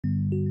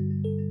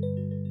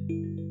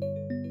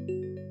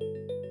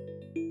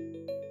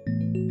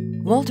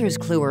Wolters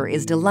Kluwer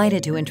is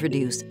delighted to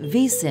introduce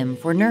vSim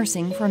for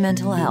Nursing for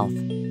Mental Health.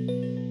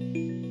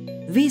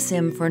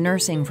 vSim for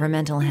Nursing for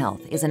Mental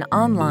Health is an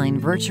online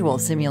virtual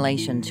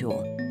simulation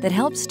tool that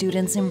helps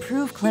students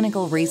improve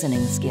clinical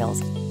reasoning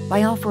skills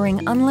by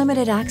offering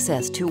unlimited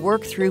access to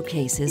work through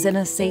cases in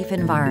a safe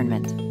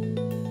environment.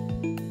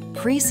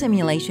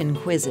 Pre-simulation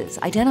quizzes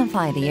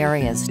identify the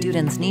areas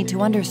students need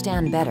to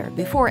understand better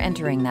before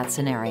entering that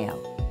scenario.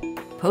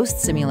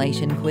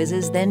 Post-simulation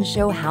quizzes then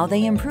show how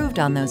they improved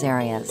on those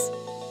areas.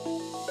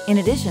 In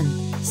addition,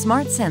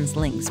 SmartSense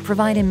links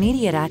provide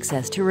immediate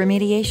access to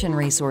remediation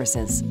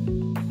resources.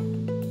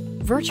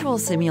 Virtual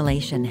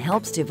simulation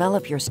helps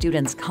develop your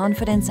students'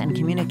 confidence and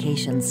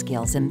communication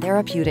skills in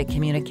therapeutic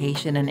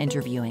communication and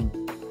interviewing.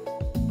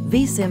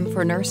 vSim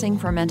for Nursing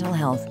for Mental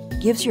Health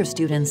gives your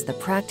students the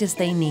practice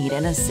they need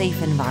in a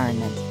safe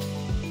environment.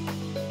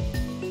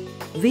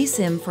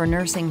 vSim for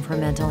Nursing for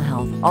Mental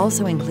Health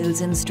also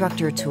includes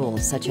instructor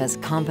tools such as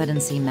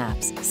competency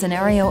maps,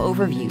 scenario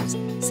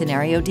overviews,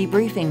 scenario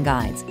debriefing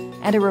guides,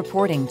 and a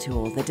reporting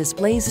tool that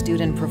displays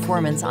student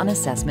performance on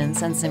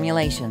assessments and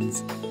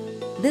simulations.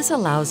 This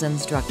allows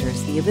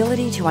instructors the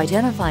ability to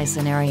identify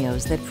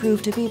scenarios that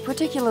prove to be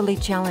particularly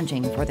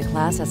challenging for the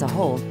class as a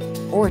whole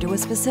or to a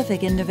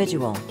specific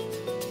individual.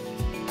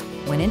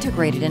 When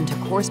integrated into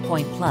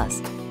CoursePoint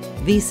Plus,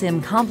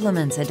 vSim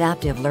complements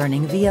adaptive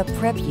learning via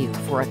PrepU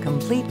for a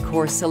complete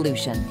course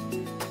solution.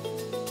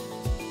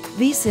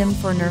 vSim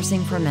for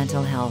Nursing for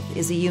Mental Health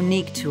is a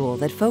unique tool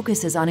that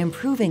focuses on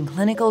improving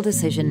clinical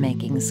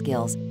decision-making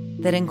skills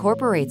that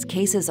incorporates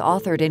cases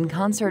authored in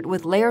concert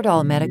with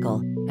Laerdal Medical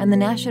and the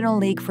National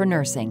League for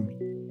Nursing.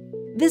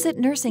 Visit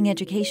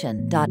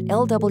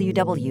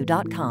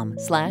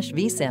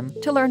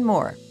nursingeducation.lww.com/vsim to learn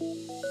more.